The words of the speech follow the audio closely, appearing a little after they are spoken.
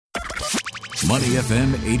Money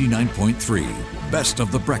FM 89.3, best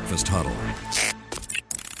of the breakfast huddle.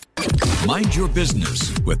 Mind your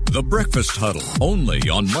business with the breakfast huddle, only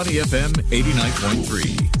on Money FM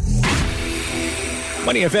 89.3.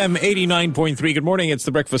 Money FM 89.3. Good morning. It's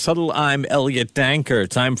the Breakfast Huddle. I'm Elliot Danker.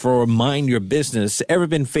 Time for Mind Your Business. Ever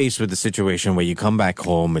been faced with a situation where you come back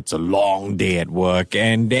home, it's a long day at work,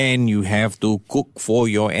 and then you have to cook for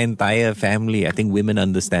your entire family? I think women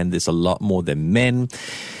understand this a lot more than men.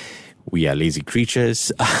 We are lazy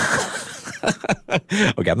creatures.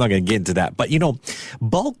 Okay, I'm not going to get into that. But,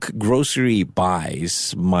 bulk grocery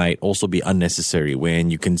buys might also be unnecessary when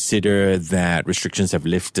you consider that restrictions have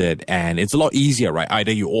lifted and it's a lot easier, right?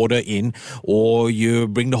 Either you order in or you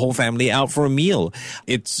bring the whole family out for a meal.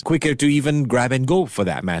 It's quicker to even grab and go, for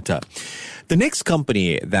that matter. The next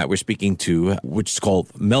company that we're speaking to, which is called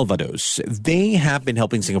Melvados, they have been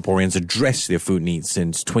helping Singaporeans address their food needs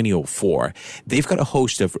since 2004. They've got a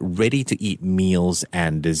host of ready-to-eat meals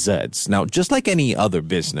and desserts. Now, just like any other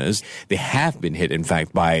business, they have been hit, in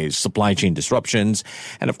fact, by supply chain disruptions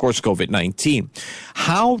and, of course, COVID-19.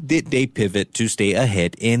 How did they pivot to stay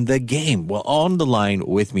ahead in the game? Well, on the line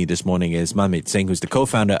with me this morning is Manmeet Singh, who's the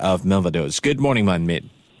co-founder of Melvados. Good morning, Manmeet.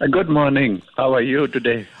 Good morning. How are you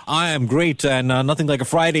today? I am great, and nothing like a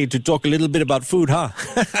Friday to talk a little bit about food, huh?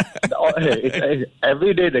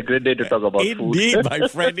 Every day is a great day to talk about food. Indeed, my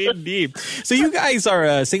friend, indeed. So you guys are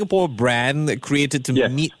a Singapore brand created to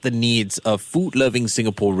meet the needs of food-loving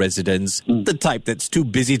Singapore residents, the type that's too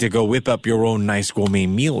busy to go whip up your own nice gourmet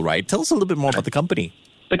meal, right? Tell us a little bit more about the company.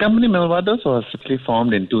 The company Melvados was actually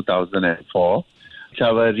formed in 2004. It's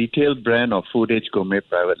our retail brand of Food Age Gourmet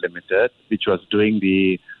Private Limited, which was doing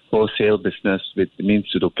the wholesale business, which means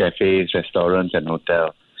to do cafes, restaurants, and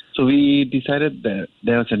hotels. So we decided that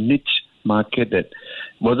there was a niche market that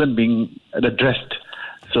wasn't being addressed.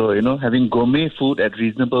 So, having gourmet food at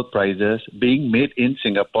reasonable prices being made in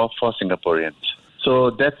Singapore for Singaporeans.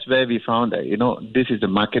 So that's where we found that, this is the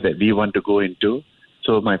market that we want to go into.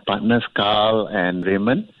 So my partners, Carl and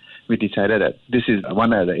Raymond, we decided that this is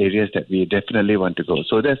one of the areas that we definitely want to go.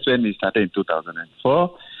 So that's when we started in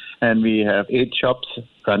 2004. And we have 8 shops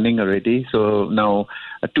running already. So now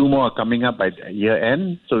 2 more are coming up by year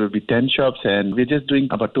end. So it will be 10 shops, and we're just doing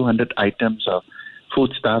about 200 items of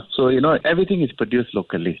food stuff. So, everything is produced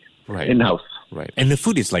locally, in-house. Right. And the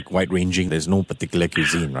food is like wide-ranging. There's no particular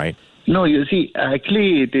cuisine, right? No, you see,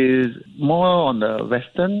 actually it is more on the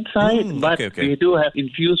western side, but we do have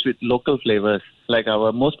infused with local flavors. Like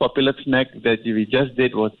our most popular snack that we just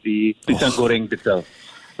did was the pisang goreng pickle.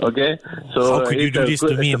 Okay, so how could you do this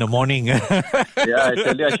to me in the morning? Yeah, I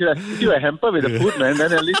tell you, I should have given you a hamper with the food, man.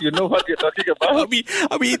 Then at least you know what you're talking about.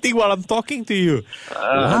 I'll be eating while I'm talking to you.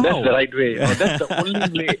 Wow. That's the right way. That's the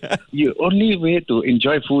only way. The only way to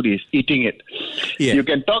enjoy food is eating it. Yeah. You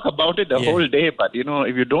can talk about it the whole day, but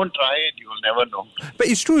if you don't try it, you will never know. But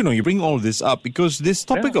it's true, you bring all this up because this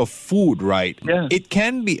topic of food, right? Yeah. It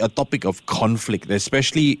can be a topic of conflict,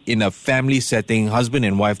 especially in a family setting. Husband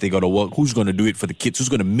and wife, they got to work. Who's going to do it for the kids? Who's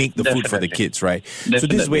going to make the food for the kids, right? Definitely. So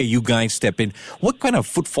this is where you guys step in. What kind of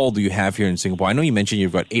footfall do you have here in Singapore? I know you mentioned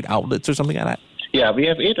you've got 8 outlets or something like that. Yeah, we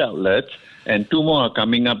have 8 outlets and 2 more are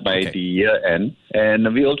coming up by the year end.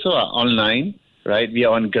 And we also are online, right? We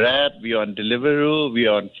are on Grab, we are on Deliveroo, we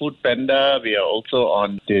are on Food Panda, we are also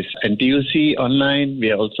on this NTUC online,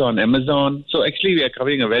 we are also on Amazon. So actually we are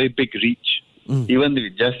covering a very big reach. Even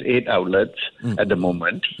with just 8 outlets at the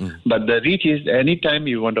moment. But the reach is anytime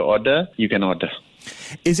you want to order, you can order.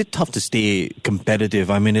 Is it tough to stay competitive?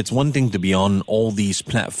 I mean, it's one thing to be on all these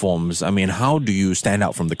platforms. I mean, how do you stand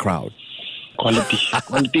out from the crowd? Quality.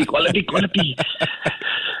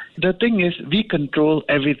 The thing is, we control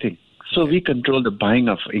everything. So we control the buying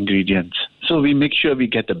of ingredients. So we make sure we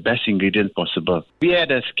get the best ingredients possible. We are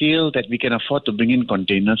at a scale that we can afford to bring in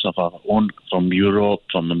containers of our own from Europe,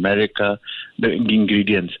 from America, the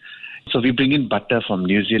ingredients. So we bring in butter from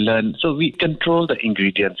New Zealand. So we control the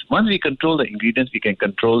ingredients. Once we control the ingredients, we can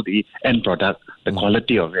control the end product, the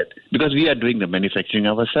quality of it. Because we are doing the manufacturing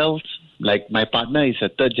ourselves. Like my partner is a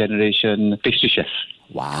 3rd generation pastry chef.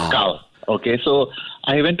 Wow. Carl. Okay, so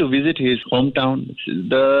I went to visit his hometown.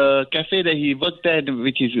 The cafe that he worked at,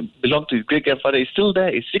 which belonged to his great-grandfather, is still there.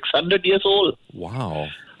 It's 600 years old. Wow.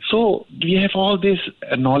 So we have all this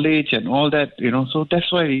knowledge and all that, so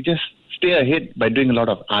that's why we just stay ahead by doing a lot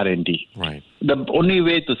of R&D. Right. The only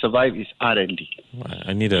way to survive is R&D.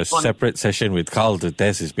 I need a separate session with Carl to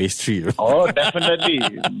test his pastry. Oh, definitely.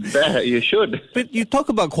 You should. But you talk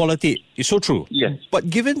about quality. It's so true. Yes. But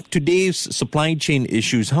given today's supply chain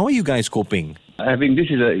issues, how are you guys coping? I think this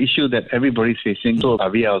is an issue that everybody's facing, so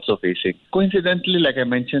we are also facing. Coincidentally, like I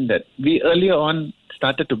mentioned, that we earlier on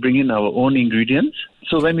started to bring in our own ingredients.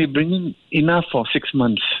 So when we bring in enough for 6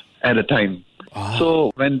 months at a time.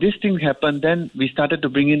 So when this thing happened, then we started to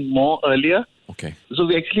bring in more earlier. Okay. So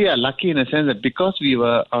we actually are lucky in a sense that because we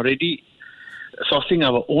were already sourcing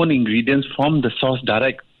our own ingredients from the source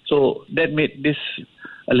direct, so that made this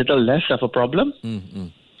a little less of a problem. Mm-hmm.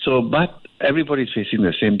 So, but everybody's facing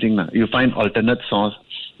the same thing now. You find alternate source.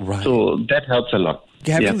 Right. So that helps a lot.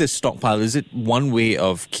 Having this stockpile, is it one way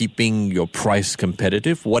of keeping your price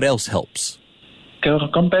competitive? What else helps?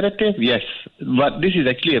 Competitive, yes. But this is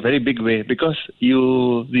actually a very big way because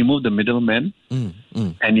you remove the middleman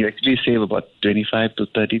and you actually save about 25 to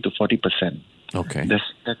 30 to 40%. Okay. That's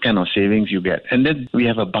the kind of savings you get. And then we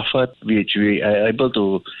have a buffer which we are able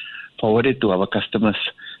to forward it to our customers.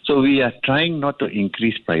 So we are trying not to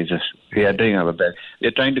increase prices. We are doing our best. We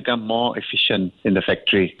are trying to become more efficient in the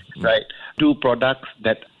factory, right? Do products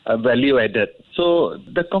that are value added. So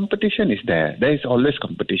the competition is there. There is always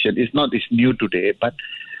competition. It's new today, but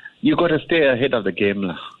you got to stay ahead of the game.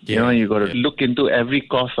 Yeah. You know, you got to look into every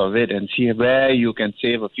cost of it and see where you can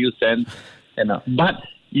save a few cents. But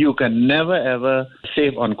you can never ever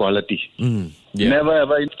save on quality. Never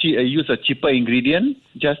ever use a cheaper ingredient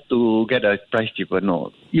just to get a price cheaper.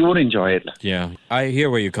 No, you won't enjoy it. Yeah, I hear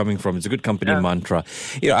where you're coming from. It's a good company mantra.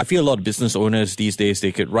 I feel a lot of business owners these days,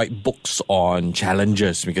 they could write books on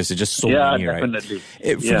challenges because there's just so many, definitely.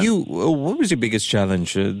 right? For you, what was your biggest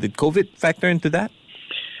challenge? Did COVID factor into that?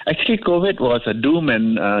 Actually, COVID was a doom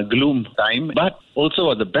and gloom time, but also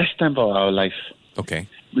was the best time for our life. Okay.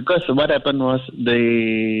 Because what happened was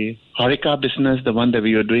the Horeca business, the one that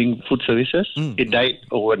we were doing, food services, it died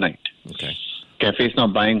overnight. Okay. Cafes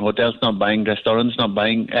not buying, hotels not buying, restaurants not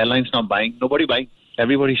buying, airlines not buying, nobody buying.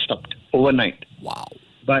 Everybody stopped overnight. Wow.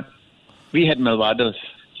 But we had Melvados.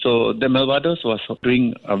 So the Melvados was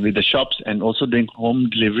doing with the shops and also doing home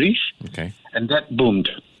deliveries. Okay. And that boomed.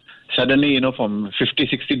 Suddenly, from 50,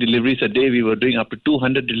 60 deliveries a day, we were doing up to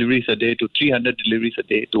 200 deliveries a day to 300 deliveries a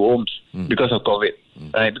day to homes because of COVID.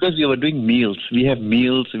 Right? Because we were doing meals. We have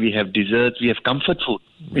meals, we have desserts, we have comfort food.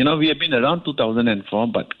 We have been around 2004,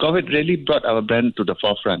 but COVID really brought our brand to the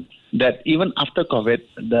forefront. That even after COVID,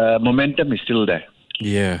 the momentum is still there.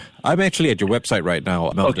 Yeah. I'm actually at your website right now,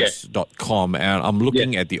 melvados.com, and I'm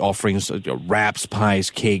looking at the offerings, wraps, pies,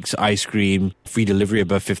 cakes, ice cream, free delivery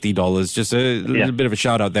above $50. Just a little bit of a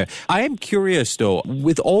shout out there. I am curious though,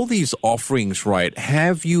 with all these offerings, right,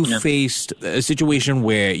 have you faced a situation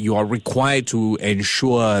where you are required to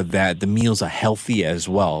ensure that the meals are healthy as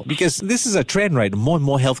well? Because this is a trend, right? More and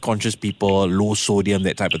more health conscious people, low sodium,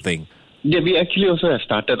 that type of thing. Yeah, we actually also have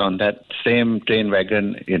started on that same train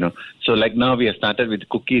wagon, So like now we have started with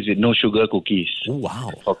cookies with no sugar cookies. Oh,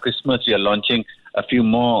 wow. For Christmas, we are launching a few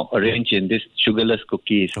more range in this sugarless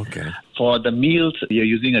cookies. Okay. For the meals, we are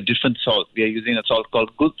using a different salt. We are using a salt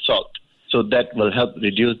called good salt. So that will help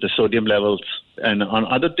reduce the sodium levels. And on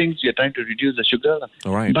other things, we are trying to reduce the sugar.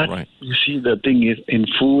 All right, but you see, the thing is, in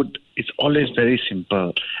food, it's always very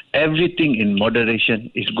simple. Everything in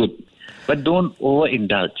moderation is good. But don't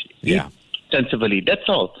overindulge. Eat sensibly. That's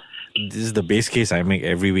all. This is the base case I make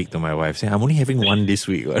every week to my wife. Say, I'm only having one this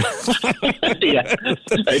week. It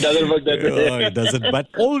doesn't work that way. Oh, it doesn't. But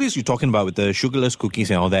all this you're talking about with the sugarless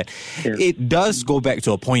cookies and all that, it does go back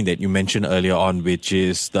to a point that you mentioned earlier on, which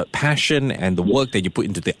is the passion and the work that you put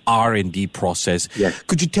into the R&D process. Yes.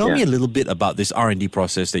 Could you tell me a little bit about this R&D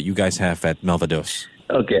process that you guys have at Melvados?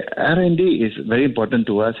 Okay, R&D is very important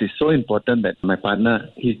to us. It's so important that my partner,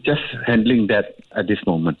 he's just handling that at this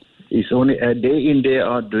moment. He's only day in, day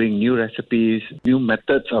out doing new recipes, new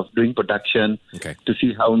methods of doing production to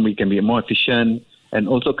see how we can be more efficient and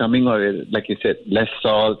also coming out with, like you said, less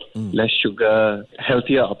salt, less sugar,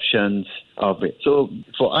 healthier options of it. So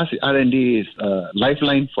for us, R&D is a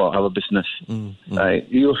lifeline for our business. Right?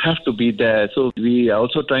 You have to be there. So we are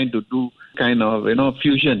also trying to do kind of,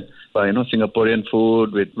 fusion. Singaporean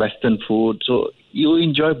food with Western food. So you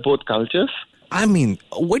enjoy both cultures. I mean,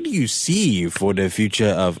 what do you see for the future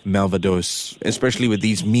of Melvados, especially with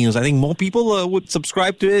these meals? I think more people would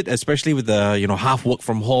subscribe to it, especially with the, half work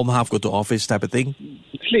from home, half go to office type of thing.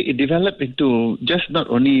 Actually, it developed into just not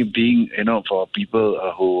only being, for people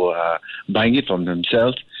who are buying it from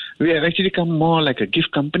themselves. we have actually become more like a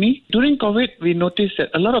gift company. During COVID, we noticed that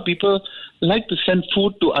a lot of people like to send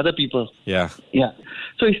food to other people. Yeah. Yeah.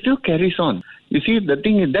 So it still carries on. You see, the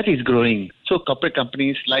thing is that is growing. So corporate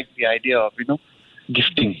companies like the idea of,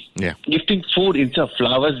 gifting. Yeah. Gifting food instead of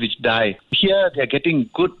flowers which die. Here they're getting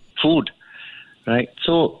good food. Right.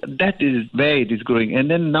 So that is where it is growing. And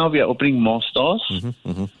then now we are opening more stores.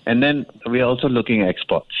 And then we are also looking at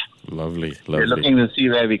exports. Lovely. We're looking to see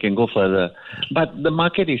where we can go further. But the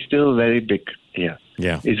market is still very big here.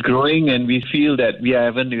 Yeah. It's growing, and we feel that we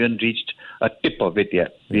haven't even reached a tip of it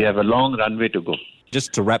yet. We have a long runway to go.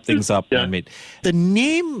 Just to wrap things up, Amit, the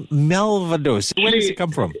name Melvados, where does it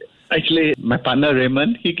come from? Actually, my partner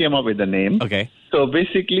Raymond, he came up with the name. Okay. So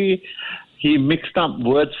basically, he mixed up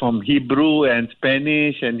words from Hebrew and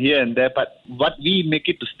Spanish and here and there. But what we make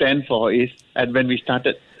it to stand for is, and when we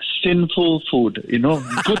started, sinful food,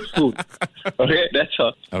 good food. Okay, that's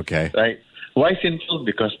all. Okay. Right. Why sinful?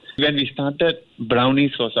 Because when we started,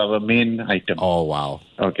 brownies was our main item. Oh, wow.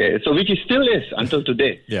 Okay, so which it still is until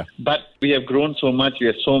today. Yeah. But we have grown so much. We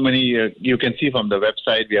have so many, you can see from the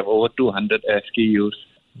website, we have over 200 SKUs.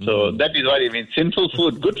 So that is what it means. Sinful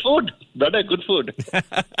food. Good food. Brother, good food.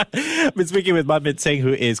 I've been speaking with Manmit Singh,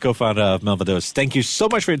 who is co-founder of Melvados. Thank you so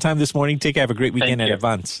much for your time this morning. Take care. Have a great weekend in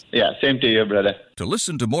advance. Yeah, same to you, brother. To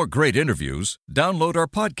listen to more great interviews, download our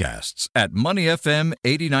podcasts at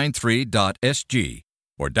moneyfm893.sg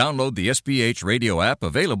or download the SPH radio app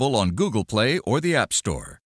available on Google Play or the App Store.